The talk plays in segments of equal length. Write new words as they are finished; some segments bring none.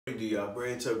do, y'all?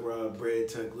 Bread Tuck Run, Bread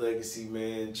Tuck Legacy,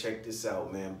 man. Check this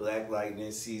out, man. Black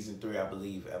Lightning, Season 3, I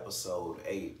believe, Episode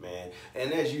 8, man.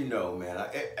 And as you know, man,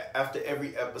 after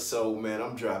every episode, man,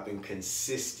 I'm dropping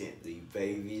consistently,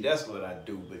 baby. That's what I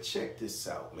do. But check this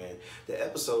out, man. The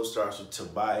episode starts with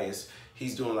Tobias.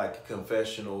 He's doing like a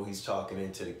confessional. He's talking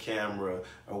into the camera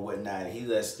or whatnot. And he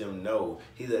lets them know.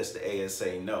 He lets the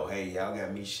ASA know, hey, y'all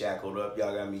got me shackled up.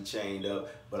 Y'all got me chained up.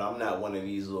 But I'm not one of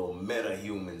these little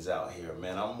meta-humans out here,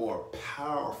 man. I'm more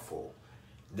powerful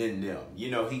than them.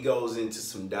 You know, he goes into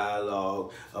some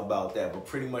dialogue about that, but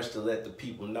pretty much to let the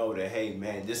people know that, hey,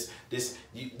 man, this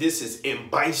is in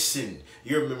Bison.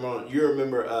 You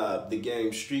remember the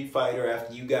game Street Fighter?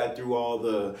 After you got through all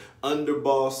the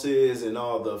underbosses and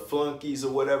all the flunkies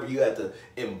or whatever, you got the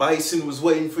in Bison was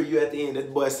waiting for you at the end.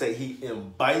 That boy say he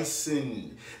in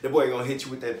Bison. That boy gonna hit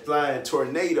you with that flying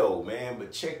tornado, man.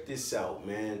 But check this out,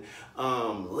 man.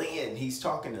 Lynn, he's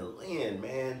talking to Lynn,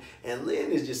 man, and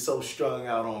Lynn is just so strung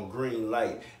out on green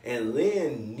light, and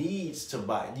Lynn needs to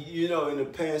buy. You know, in the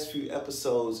past few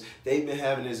episodes, they've been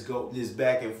having this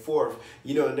back and forth,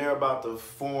 you know, and they're about to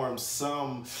form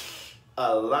some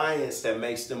alliance that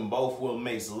makes them both, well,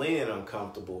 makes Lynn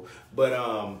uncomfortable.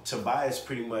 But Tobias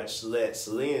pretty much lets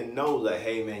Lynn know that,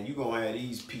 hey, man, you gonna have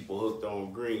these people hooked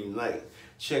on green light.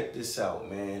 Check this out,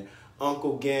 man.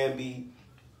 Uncle Gamby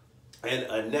and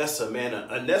Anessa, man,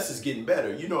 Anessa's getting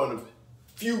better. You know, in the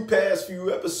past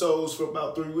few episodes for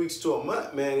about 3 weeks to a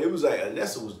month, man, it was like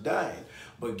Anessa was dying.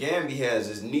 But Gamby has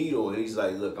his needle, and he's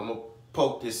like, look, I'm going to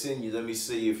poke this in you. Let me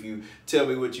see if you tell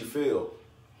me what you feel.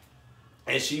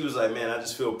 And she was like, man, I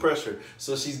just feel pressure.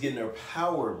 So she's getting her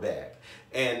power back.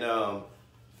 And,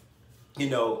 you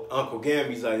know, Uncle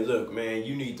Gamby's like, look, man,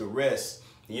 you need to rest,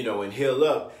 you know, and heal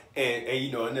up. And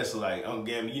you know, and that's like,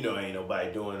 Uncle Gamby, you know, ain't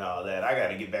nobody doing all that. I got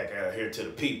to get back out here to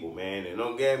the people, man. And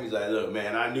Uncle Gamby's like, look,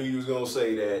 man, I knew you was going to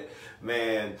say that,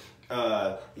 man.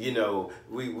 You know,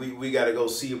 we got to go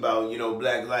see about, you know,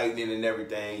 Black Lightning and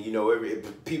everything. You know,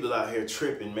 people out here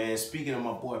tripping, man. Speaking of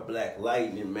my boy Black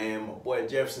Lightning, man, my boy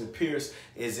Jefferson Pierce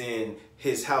is in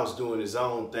his house doing his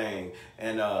own thing.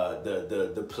 And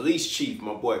the police chief,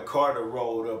 my boy Carter,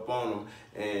 rolled up on him.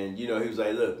 And, you know, he was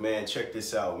like, look, man, check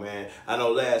this out, man. I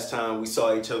know last time we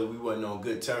saw each other, we wasn't on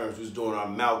good terms. We was doing our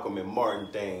Malcolm and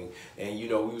Martin thing. And, you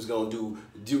know, we was going to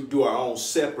do our own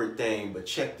separate thing. But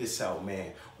check this out,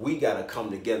 man. We got to come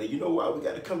together. You know why we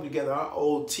got to come together? Our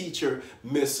old teacher,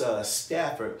 Miss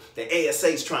Stafford, the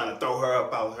ASA's trying to throw her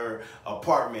up out her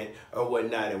apartment or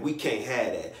whatnot, and we can't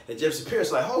have that. And Jefferson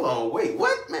Pierce like, hold on, wait,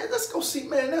 what, man? Let's go see,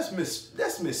 man. That's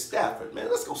Miss Stafford, man.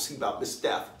 Let's go see about Miss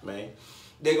Stafford, man.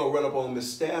 They gonna run up on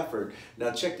Miss Stafford.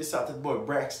 Now check this out. This boy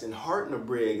Braxton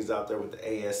Hartner-Brigg is out there with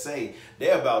the ASA.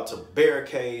 They're about to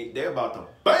barricade. They're about to,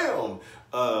 bam,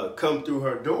 come through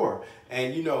her door.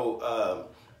 And you know,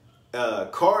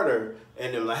 Carter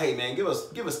and them like, hey man, give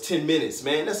us 10 minutes,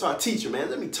 man. That's our teacher, man.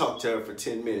 Let me talk to her for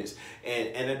 10 minutes.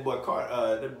 And that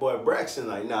boy Braxton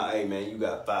like, nah, hey man, you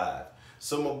got 5.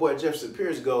 So my boy Jefferson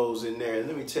Pierce goes in there, and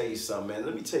let me tell you something, man.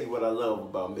 Let me tell you what I love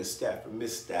about Miss Stafford.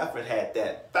 Miss Stafford had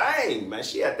that thing, man.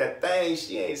 She had that thing.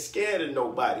 She ain't scared of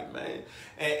nobody, man.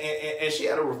 And she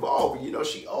had a revolver. You know,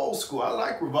 she old school. I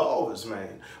like revolvers,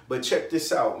 man. But check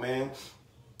this out, man.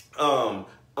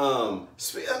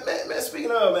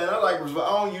 Speaking of, man, I like revolvers.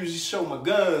 I don't usually show my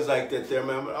guns like that there,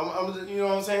 man. But you know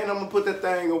what I'm saying? I'm gonna put that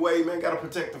thing away, man. Gotta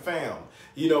protect the fam.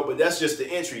 You know, but that's just the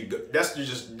entry. That's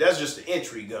just the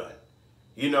entry gun.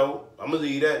 You know, I'm gonna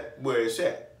leave that where it's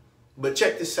at. But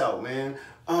check this out, man.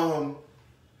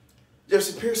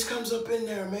 Jefferson Pierce comes up in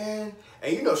there, man.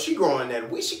 And you know, she growing that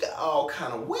weed. She got all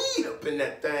kind of weed up in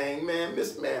that thing, man.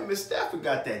 Miss Stafford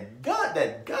got that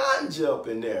ganja up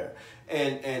in there.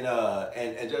 And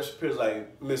Jefferson Pierce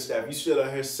like, Miss Stafford, you still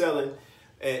out here selling?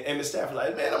 And Miss Stafford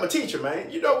like, man, I'm a teacher,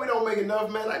 man. You know we don't make enough,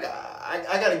 man.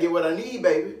 I gotta get what I need,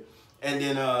 baby. And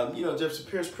then, you know, Jefferson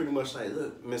Pierce pretty much like,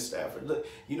 look, Miss Stafford, look,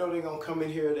 you know they're going to come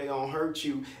in here, they're going to hurt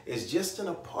you. It's just an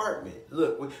apartment.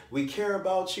 Look, we care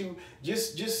about you.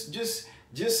 Just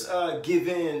give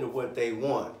in to what they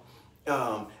want.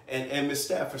 And Miss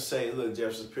Stafford say, look,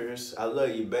 Jefferson Pierce, I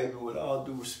love you, baby. With all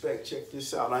due respect, check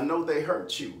this out. I know they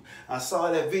hurt you. I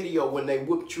saw that video when they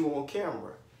whooped you on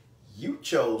camera. You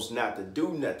chose not to do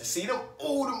nothing. See, them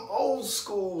old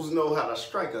schools know how to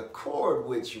strike a chord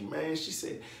with you, man. She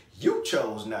said, you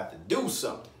chose not to do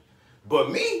something. But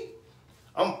me,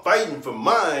 I'm fighting for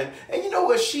mine. And you know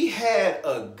what? She had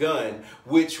a gun,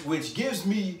 which gives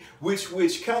me,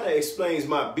 which kind of explains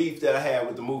my beef that I had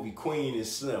with the movie Queen and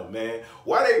Slim, man.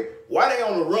 Why they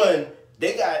on the run?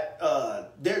 They got,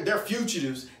 they're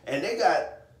fugitives, and they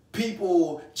got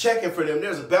people checking for them.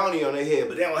 There's a bounty on their head,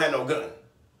 but they don't have no gun.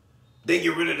 they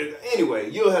get rid of the, anyway,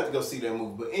 you'll have to go see that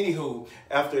movie. But anywho,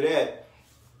 after that,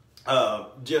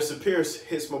 Jesse Pierce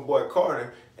hits my boy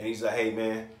Carter, and he's like, hey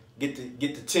man, get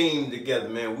the team together,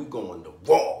 man. We going to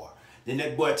war. Then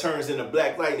that boy turns into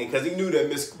Black Lightning because he knew that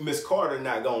Miss Carter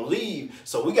not gonna leave.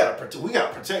 So we gotta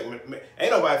protect.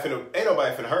 Ain't nobody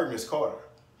finna hurt Miss Carter.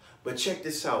 But check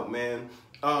this out, man.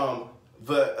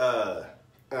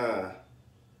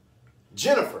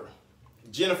 Jennifer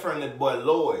and that boy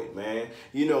Lloyd, man.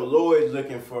 You know, Lloyd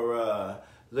looking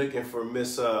for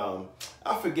Miss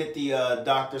I forget the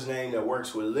doctor's name that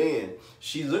works with Lynn.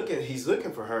 He's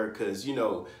looking for her because, you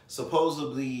know,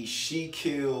 supposedly she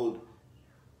killed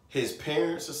his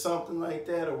parents or something like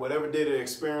that, or whatever, did an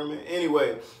experiment.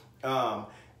 Anyway, and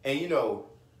you know,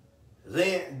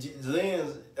 they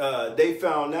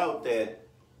found out that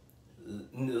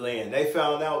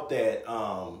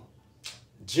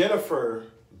Jennifer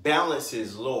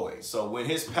balances Lloyd. So when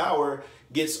his power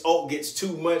gets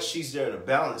too much, she's there to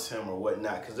balance him or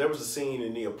whatnot. Because there was a scene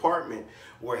in the apartment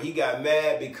where he got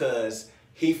mad because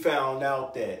he found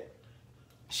out that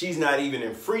she's not even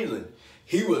in Freeland.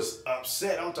 He was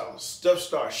upset. I'm talking stuff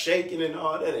started shaking and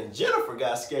all that. And Jennifer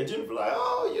got scared. Jennifer like,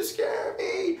 oh, you scared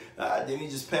me. Then he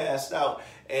just passed out.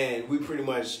 And we pretty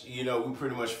much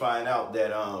find out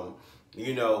that,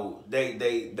 you know,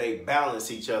 they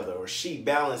balance each other, or she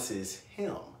balances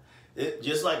him.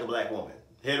 Just like a black woman.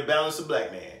 Here to balance a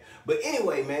black man. But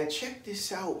anyway, man, check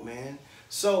this out, man.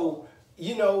 So,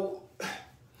 you know,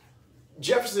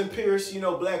 Jefferson Pierce, you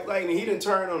know, Black Lightning, he didn't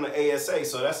turn on the ASA,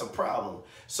 so that's a problem.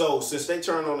 So since they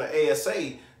turned on the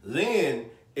ASA, Lynn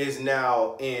is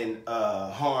now in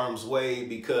harm's way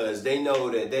because they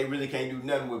know that they really can't do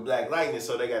nothing with Black Lightning,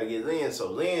 so they got to get Lynn. So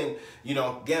Lynn, you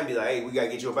know, Gambi like, hey, we got to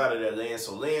get you up out of there, Lynn.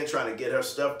 So Lynn trying to get her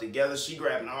stuff together. She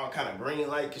grabbing all kind of green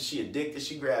light because she addicted.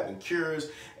 She grabbing cures,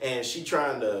 and she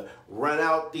trying to run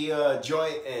out the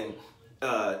joint, and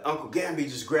Uncle Gambi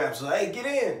just grabs her, hey, get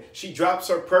in. She drops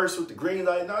her purse with the green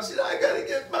light, and all. She's like, I gotta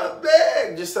get my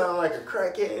bag. Just sound like a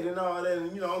crackhead and all that.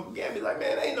 And you know, Uncle Gambi like,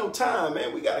 man, ain't no time,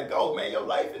 man. We gotta go, man. Your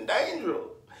life in danger.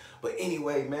 But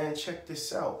anyway, man, check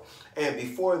this out. And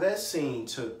before that scene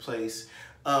took place,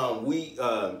 my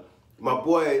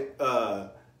boy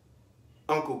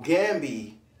Uncle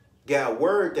Gambi got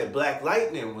word that Black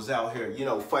Lightning was out here, you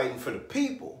know, fighting for the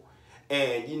people.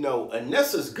 And, you know,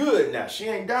 Anessa's good now. She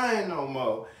ain't dying no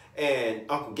more. And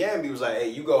Uncle Gambi was like, hey,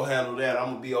 you go handle that. I'm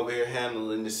going to be over here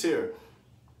handling this here.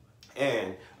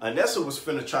 And Anessa was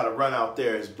finna try to run out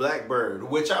there as Blackbird,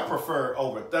 which I prefer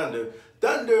over Thunder.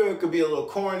 Thunder could be a little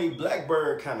corny.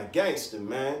 Blackbird kind of gangster,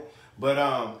 man. But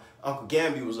Uncle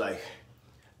Gambi was like,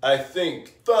 I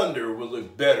think Thunder would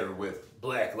look better with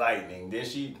Black Lightning. Then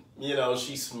she, you know,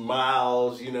 she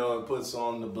smiles, you know, and puts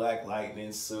on the Black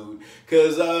Lightning suit.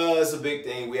 Because it's a big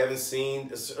thing. We haven't seen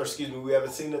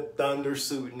the Thunder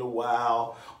suit in a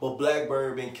while. But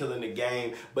Blackbird been killing the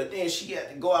game. But then she had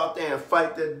to go out there and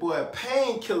fight that boy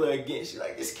Painkiller again. She's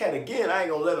like, this cat again, I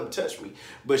ain't gonna let him touch me.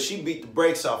 But she beat the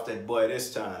brakes off that boy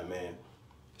this time, man.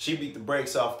 She beat the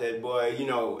brakes off that boy, you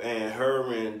know, and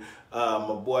her and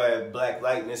my boy Black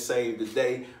Lightning saved the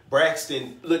day.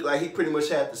 Braxton looked like he pretty much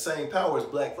had the same power as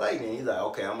Black Lightning. He's like,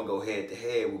 okay, I'm gonna go head to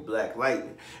head with Black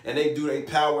Lightning. And they do their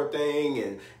power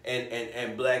thing,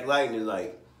 and Black Lightning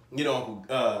like, you know,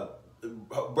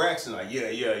 Braxton like, yeah,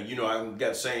 you know, I got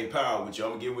the same power with you.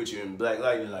 I'm gonna get with you. And Black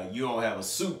Lightning like, you don't have a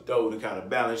suit though to kind of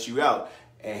balance you out.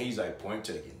 And he's like, point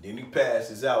taken. Then he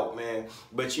passes out, man.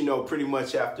 But you know, pretty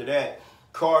much after that,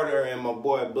 Carter and my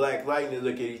boy Black Lightning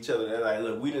look at each other. They're like,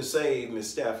 look, we done saved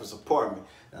Miss Stafford's apartment.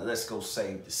 Now let's go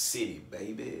save the city,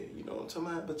 baby. You know what I'm talking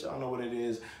about? But y'all know what it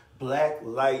is. Black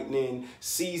Lightning,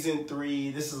 season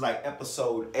 3. This is like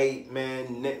episode 8,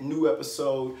 man. New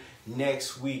episode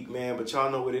next week, man. But y'all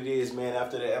know what it is, man.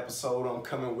 After the episode, I'm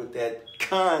coming with that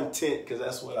content because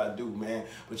that's what I do, man.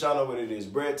 But y'all know what it is.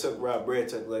 Bread Tuck Rob, Bread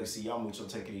Tuck Legacy. Y'all mucho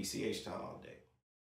take it easy. H-Town all day.